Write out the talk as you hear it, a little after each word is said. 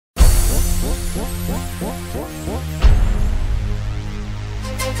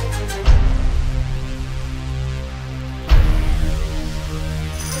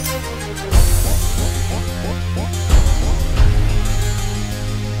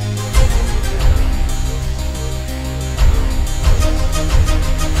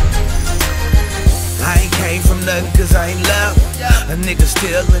Cause I ain't left. A nigga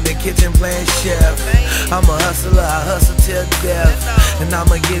still in the kitchen playing chef. I'm a hustler, I hustle till death. And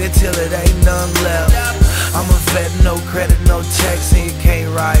I'ma get it till it ain't none left. I'm a vet, no credit, no checks. And you can't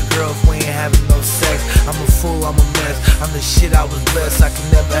ride, girl, if we ain't having no sex. I'm a fool, I'm a mess. I'm the shit, I was blessed. I can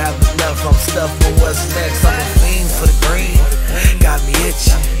never have enough. I'm stuffed for what's next. I'm a fiend for the green. Got me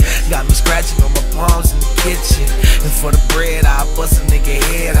itching. Got me scratching on my palms in the kitchen. And for the bread, I bust a nigga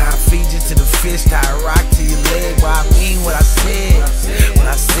head. I feed you to the fish, tie a rock to your leg. Well, I mean what I said. When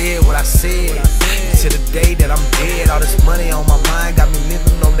I said what I said. To the day that I'm dead. All this money on my mind got me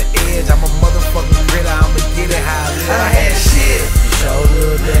living on the edge. I'm a motherfucking gritter, I'ma get it how I live. I had shit. Show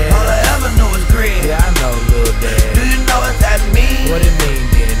Lil Dad. All I ever knew was grit. Yeah, I know Lil Dad. Do you know what that means? What it mean,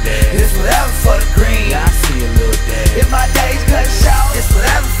 then, Dad? It's whatever for the green. Yeah, I see it, Lil Dad. If my days cut short, it's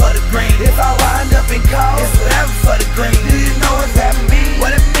whatever for the green. If I wind up in cold, it's whatever for the green. Do you know what that means?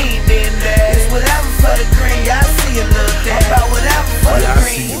 What it mean, then, Dad? It's whatever for the green. Yeah, I see it, Lil Dad. About whatever for the green.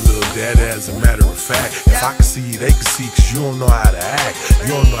 I see you, Lil Dad, as a matter of fact. If I can see you, they can see, cause you don't know how to act.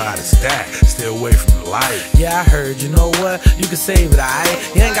 You don't know how to stack. Stay away from the light. Yeah, I heard, you know what? You can save it, alright?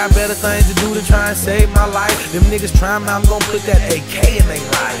 You ain't got better things to do to try and save my life. Them niggas trying, I'm gonna put that AK in their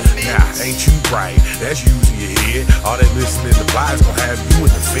life. Nah, ain't you bright? That's using your head. All that listening to lies gonna have you in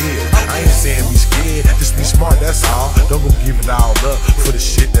the fed. I ain't saying be scared, just be smart, that's all. Don't go give it all up for the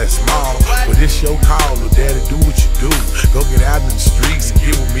shit that's small. But it's your call, Lil Daddy, do what you do. Go get out in the streets and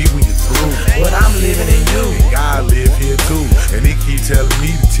get with me when you're through. But I'm living in you. And God live here too. And he keep telling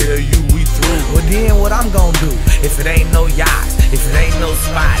me to tell you we through. Well then what I'm gonna do? If it ain't no yachts, if it ain't no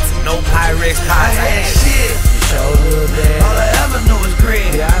spots, and no Pyrex pots, I ain't shit. Show Lil Dad. All I ever knew was grit.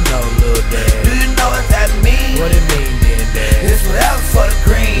 Yeah, I know Lil Dad. Do you know what that means? What it mean, then, Dad? It's whatever for the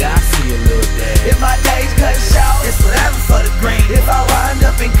green. Yeah, I see it, Lil Dad. If my days cut short, it's whatever for the green. If I wind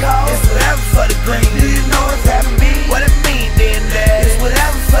up in cold, it's whatever for the green. Do you know what that means? What it mean, then, Dad? It's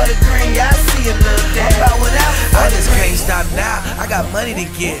whatever for the green. Yeah, I see it, Lil Dad. About whatever for the green. I just can't stop now. I got money to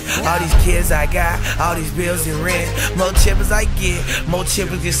get. All these kids I got, all these bills and rent. More chippers I get, more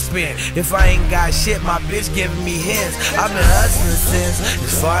chippers get spent. If I ain't got shit, my bitch giving me hints. I've been hustling since,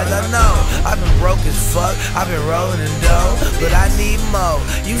 as far as I know. I've been broke as fuck, I've been rolling in dough. But I need more,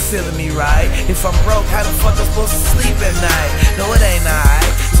 you feeling me right? If I'm broke, how the fuck I'm supposed to sleep at night? No, it ain't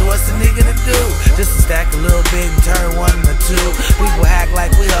alright. So what's the nigga to do? Just to stack a little bit and turn one into two. People act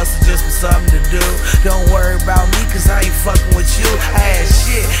like we hustle just for something to do. Don't worry about me, cause I ain't fucking with you. I had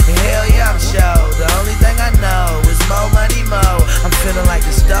shit,